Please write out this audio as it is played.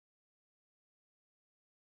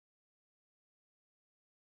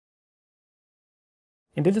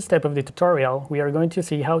In this step of the tutorial, we are going to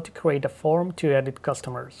see how to create a form to edit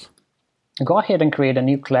customers. Go ahead and create a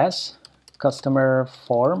new class, customer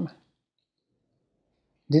form.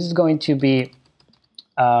 This is going to be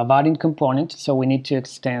a Vaadin component, so we need to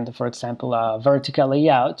extend, for example, a vertical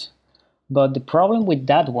layout. But the problem with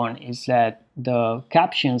that one is that the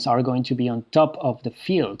captions are going to be on top of the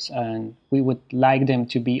fields, and we would like them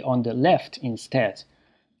to be on the left instead.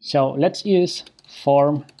 So let's use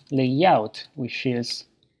form layout, which is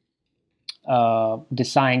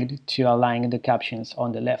designed to align the captions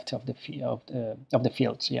on the left of the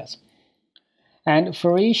fields. Yes. And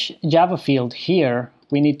for each Java field here,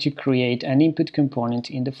 we need to create an input component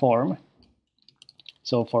in the form.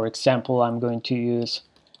 So for example, I'm going to use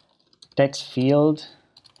text field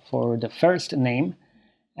for the first name,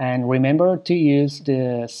 and remember to use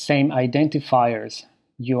the same identifiers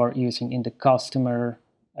you are using in the customer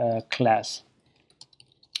class.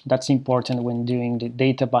 That's important when doing the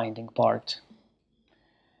data binding part.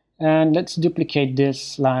 And let's duplicate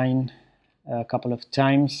this line a couple of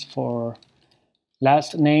times for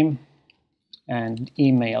last name and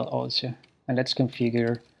email also. And let's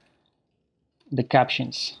configure the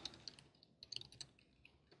captions.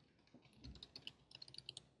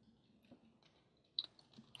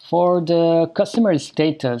 For the customer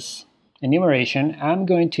status enumeration, I'm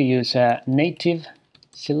going to use a native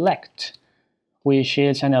select, which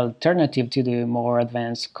is an alternative to the more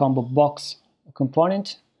advanced combo box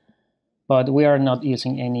component, but we are not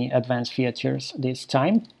using any advanced features this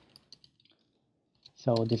time,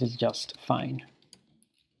 so this is just fine.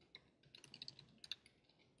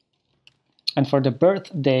 And for the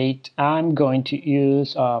birth date, I'm going to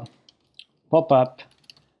use a pop-up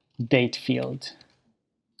date field.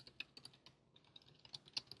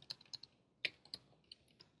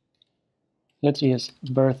 Let's use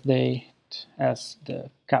birthday as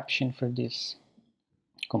the caption for this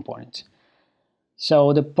component.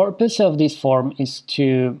 So the purpose of this form is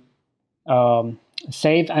to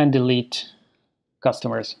save and delete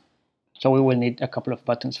customers. So we will need a couple of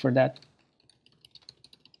buttons for that.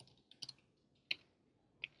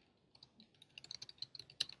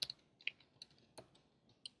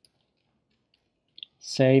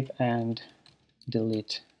 Save and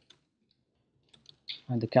delete.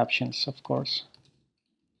 And the captions, of course.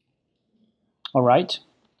 All right.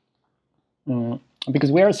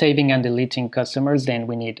 Because we are saving and deleting customers, then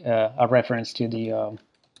we need a reference to the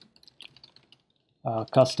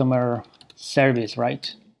customer service,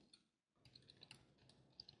 right?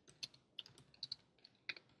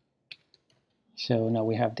 So now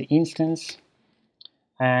we have the instance,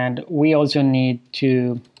 and we also need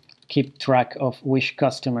to keep track of which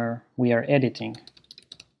customer we are editing.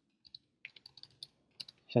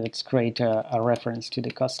 So let's create a reference to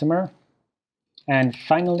the customer. And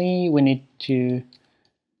finally, we need to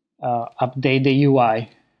update the UI.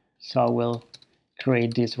 So we'll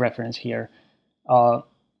create this reference here.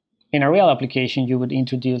 In a real application, you would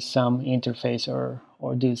introduce some interface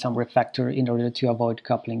or do some refactor in order to avoid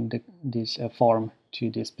coupling this form to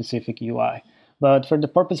the specific UI. But for the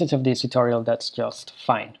purposes of this tutorial, that's just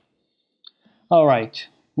fine. All right,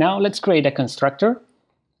 now let's create a constructor.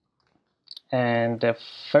 And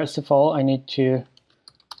first of all, I need to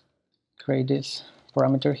create this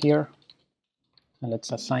parameter here. And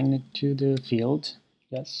let's assign it to the field.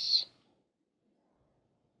 Yes.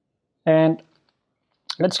 And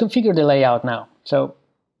let's configure the layout now. So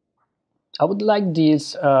I would like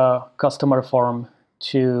this customer form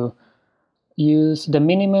to use the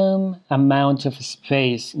minimum amount of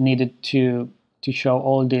space needed to show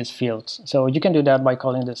all these fields. So you can do that by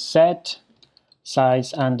calling the set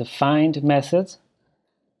size undefined method.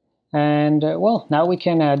 And well, now we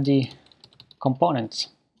can add the components.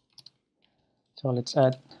 So let's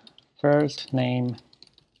add first name,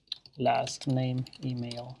 last name,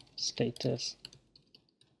 email, status,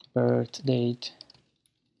 birth date,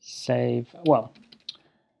 save. Well,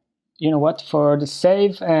 you know what? For the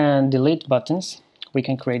save and delete buttons, we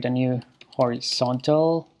can create a new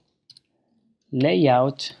horizontal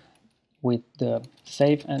layout with the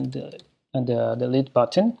save and the delete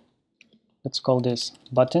button. Let's call this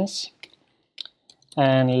buttons,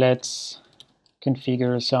 and let's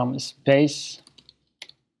configure some space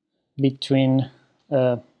between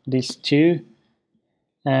these two,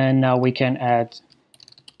 and now we can add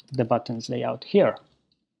the buttons layout here.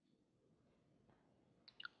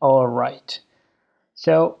 All right,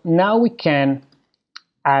 so now we can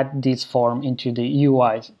add this form into the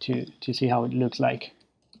UI to see how it looks like.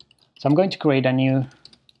 So I'm going to create a new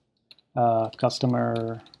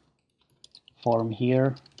customer form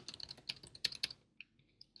here.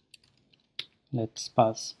 Let's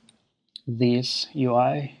pass this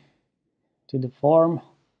UI to the form,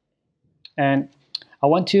 and I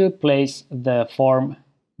want to place the form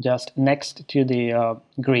just next to the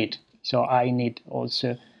grid. So I need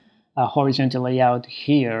also a horizontal layout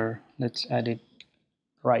here. Let's add it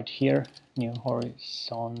right here, new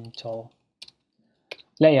horizontal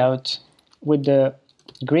layout with the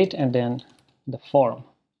grid and then the form.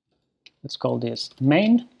 Let's call this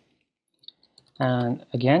main, and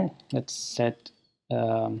again let's set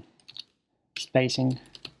spacing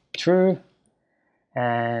true,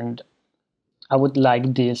 and I would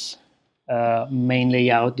like this main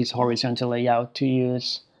layout, this horizontal layout, to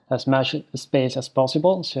use as much space as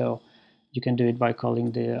possible. So you can do it by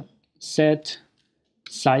calling the set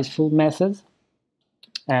sizeful method,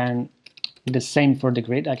 and the same for the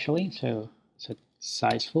grid actually. So set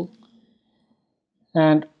sizeful.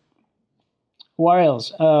 And what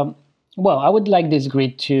else? Well, I would like this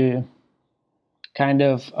grid to kind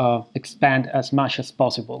of expand as much as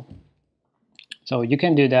possible. So you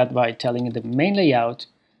can do that by telling the main layout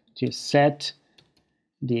to set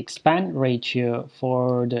the expand ratio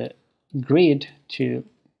for the grid to,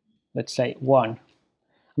 let's say, 1.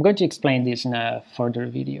 I'm going to explain this in a further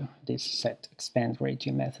video, this set expand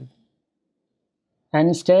ratio method. And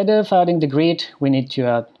instead of adding the grid, we need to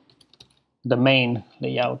add the main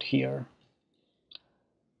layout here.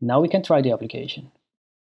 Now we can try the application.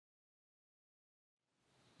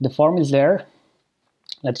 The form is there.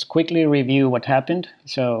 Let's quickly review what happened.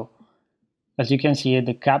 So as you can see,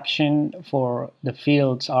 the caption for the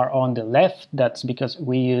fields are on the left. That's because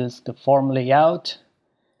we use the form layout,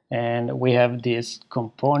 and we have this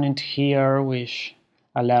component here which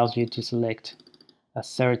allows you to select a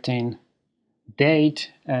certain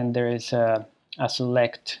date, and there is a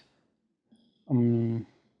select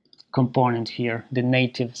component here, the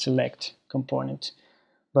native select component,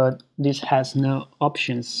 but this has no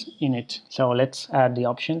options in it. So let's add the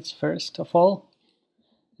options first of all.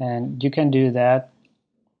 And you can do that.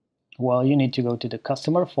 Well, you need to go to the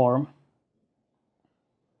customer form,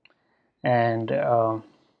 and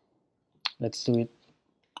let's do it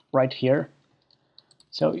right here.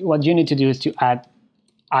 So what you need to do is to add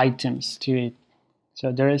items to it.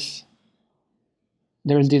 So there is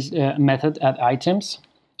this method add items,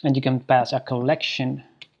 and you can pass a collection.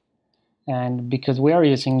 And because we are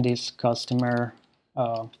using this customer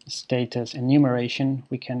status enumeration,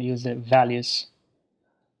 we can use the values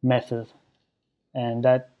method, and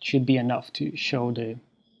that should be enough to show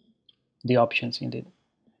the options in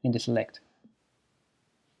the select.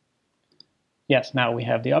 Yes, now we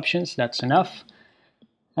have the options. That's enough.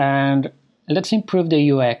 And let's improve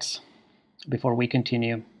the UX before we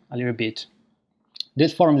continue a little bit.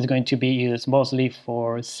 This form is going to be used mostly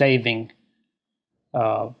for saving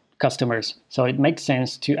customers, so it makes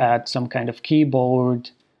sense to add some kind of keyboard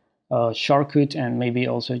shortcut, and maybe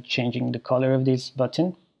also changing the color of this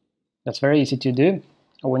button. That's very easy to do.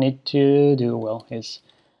 All we need to do, well, is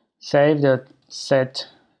save the set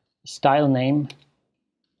style name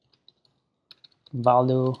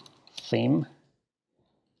value theme,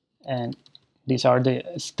 and these are the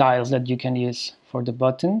styles that you can use for the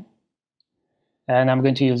button, and I'm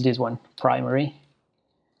going to use this one, primary.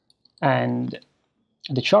 And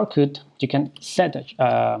the shortcut, you can set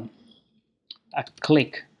a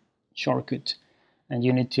click shortcut, and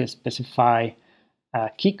you need to specify a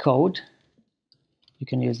key code. You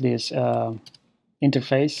can use this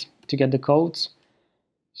interface to get the codes.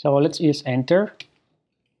 So let's use enter,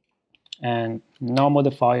 and no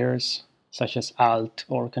modifiers such as alt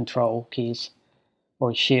or control keys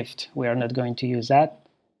or shift. We are not going to use that.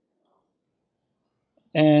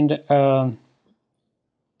 And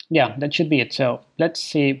yeah, that should be it. So let's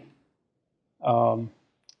see how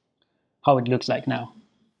it looks like now.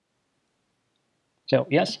 So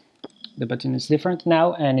yes, the button is different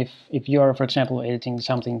now, and if you are, for example, editing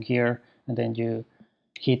something here and then you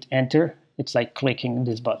hit enter, it's like clicking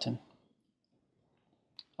this button.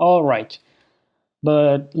 All right,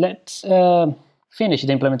 but let's finish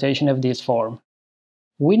the implementation of this form.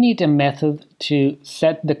 We need a method to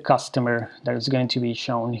set the customer that is going to be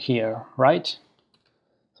shown here, right?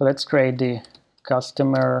 So let's create the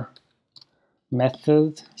customer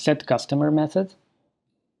method, set customer method,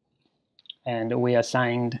 and we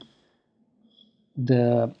assigned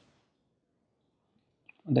the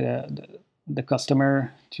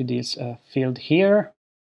customer to this field here.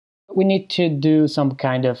 We need to do some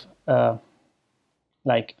kind of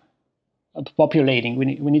like populating. We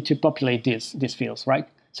need to populate these fields, right?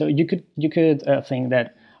 So you could think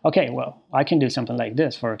that, okay, well, I can do something like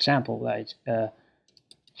this. For example, like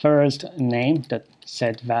first name that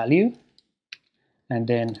set value, and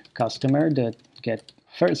then customer that get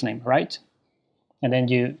first name, right? And then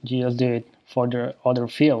you just do it for the other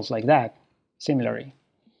fields like that, similarly.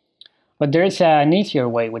 But there is an easier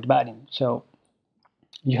way with Vaadin. So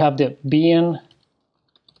you have the being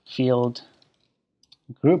field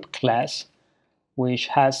group class, which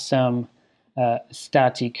has some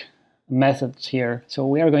static methods here. So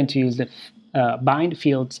we are going to use the bind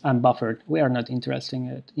fields and buffered. We are not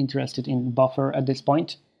interested in buffer at this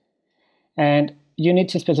point. And you need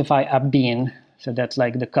to specify a being. So that's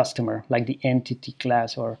like the customer, like the entity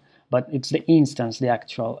class, but it's the instance, the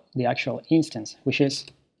actual instance, which is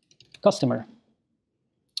customer,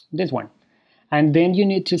 this one. And then you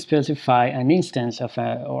need to specify an instance of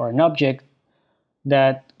or an object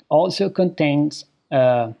that also contains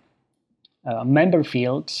member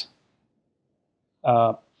fields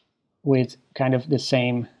with kind of the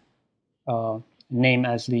same name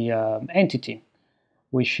as the entity,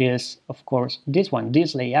 which is, of course, this one,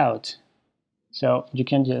 this layout. So you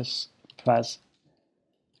can just pass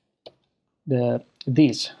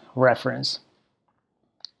this reference.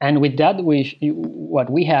 And with that, what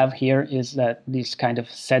we have here is that this kind of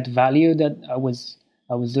set value that I was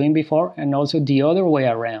doing before, and also the other way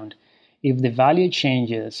around. If the value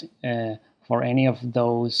changes for any of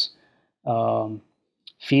those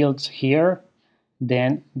fields here,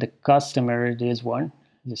 then the customer, this one,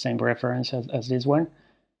 the same reference as this one,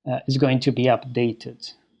 is going to be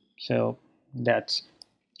updated. So that's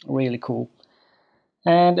really cool.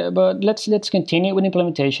 And but let's continue with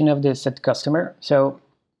implementation of the set customer. So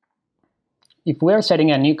if we're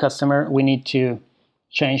setting a new customer, we need to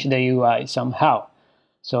change the UI somehow.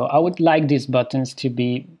 So I would like these buttons to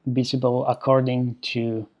be visible according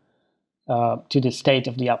to the state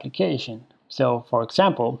of the application. So for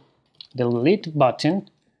example, the delete button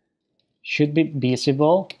should be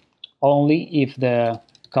visible only if the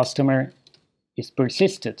customer is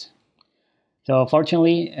persisted. So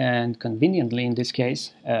fortunately and conveniently in this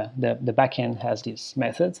case, the backend has this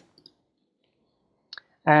method.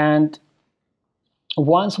 And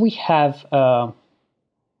once we have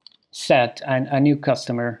set a new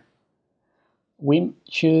customer, we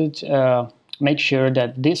should make sure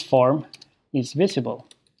that this form is visible,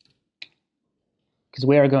 because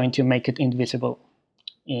we are going to make it invisible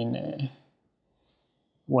in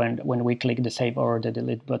when we click the save or the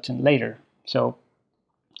delete button later. So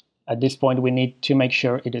at this point we need to make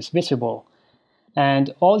sure it is visible.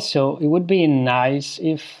 And also it would be nice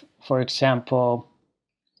if, for example,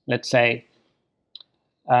 let's say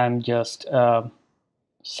I'm just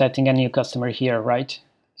setting a new customer here, right?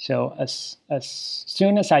 So as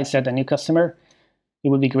soon as I set a new customer, it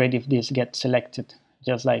would be great if this gets selected,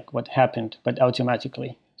 just like what happened, but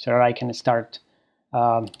automatically, so I can start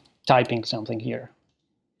typing something here.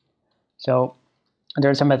 So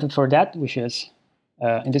there's a method for that, which is,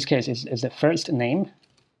 in this case, is the first name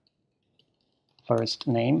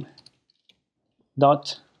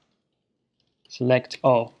dot select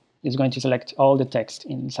all. Is going to select all the text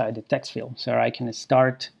inside the text field, so I can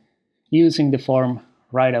start using the form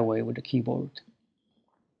right away with the keyboard.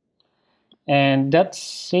 And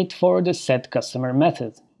that's it for the set customer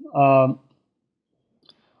method.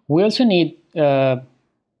 We also need to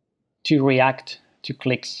react to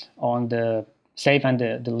clicks on the save and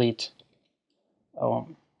the delete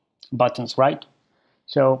buttons, right?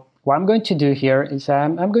 So what I'm going to do here is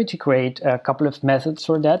I'm going to create a couple of methods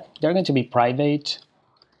for that. They're going to be private,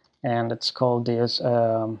 and let's call this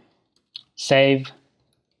save.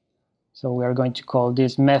 So we are going to call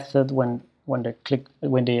this method when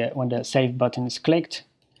the save button is clicked,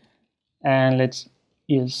 and let's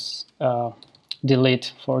use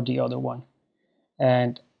delete for the other one.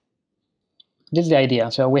 And this is the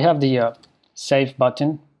idea. So we have the save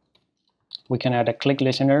button. We can add a click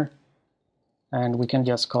listener, and we can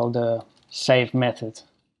just call the save method,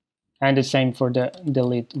 and the same for the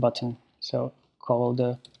delete button. So call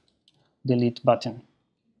the delete button.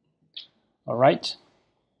 All right.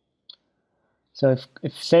 So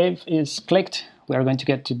if save is clicked, we are going to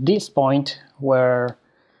get to this point where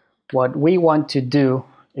what we want to do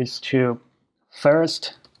is to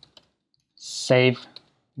first save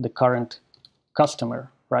the current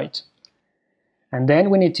customer, right? And then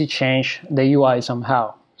we need to change the UI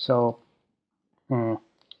somehow. So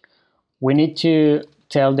we need to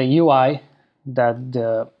tell the UI that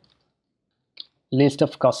the list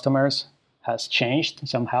of customers has changed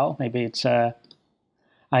somehow. Maybe it's a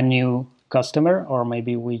new customer, or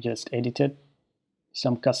maybe we just edited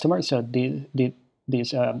some customers. So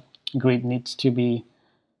this grid needs to be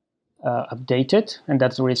updated, and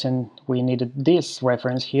that's the reason we needed this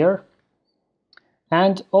reference here.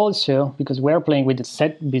 And also, because we're playing with the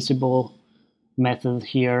set visible method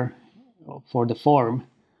here for the form.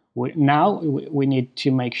 Now we need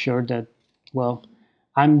to make sure that, well,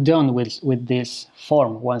 I'm done with this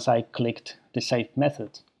form once I clicked the save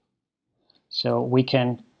method. So we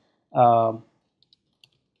can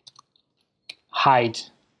hide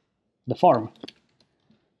the form.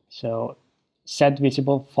 So set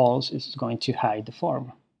visible false is going to hide the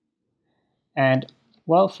form. And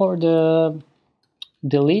well, for the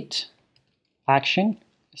delete action,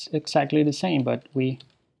 it's exactly the same, but we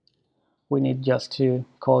need just to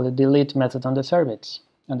call the delete method on the service.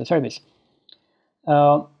 And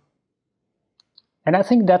I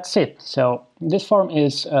think that's it. So this form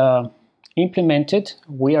is implemented.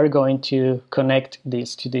 We are going to connect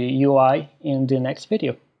this to the UI in the next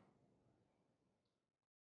video.